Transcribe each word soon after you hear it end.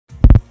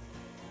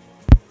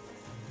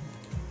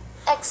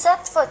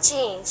Except for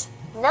change,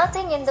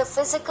 nothing in the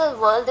physical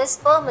world is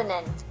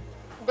permanent.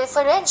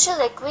 Differential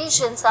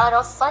equations are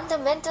of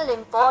fundamental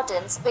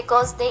importance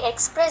because they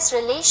express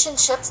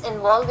relationships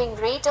involving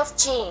rate of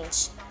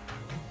change.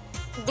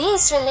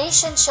 These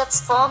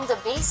relationships form the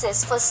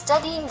basis for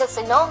studying the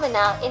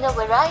phenomena in a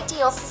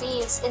variety of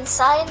fields in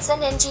science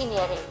and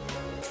engineering.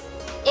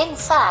 In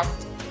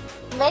fact,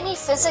 many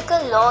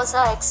physical laws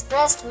are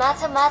expressed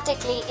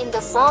mathematically in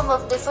the form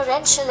of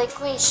differential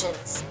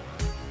equations.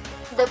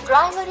 The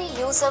primary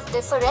use of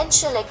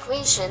differential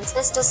equations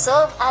is to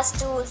serve as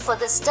tool for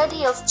the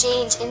study of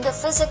change in the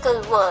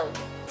physical world.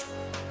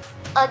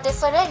 A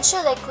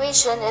differential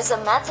equation is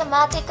a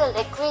mathematical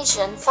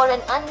equation for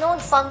an unknown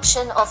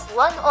function of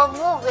one or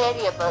more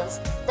variables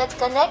that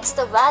connects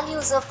the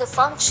values of the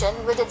function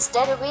with its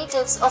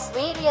derivatives of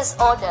various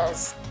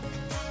orders.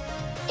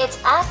 It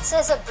acts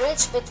as a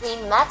bridge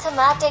between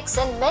mathematics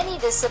and many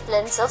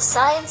disciplines of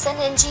science and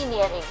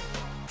engineering.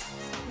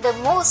 The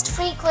most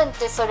frequent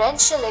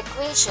differential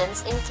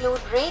equations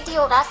include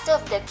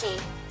radioactive decay,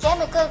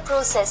 chemical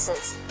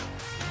processes,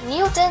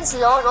 Newton's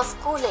law of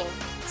cooling,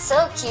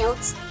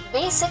 circuits,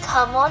 basic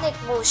harmonic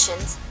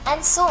motions,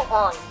 and so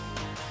on.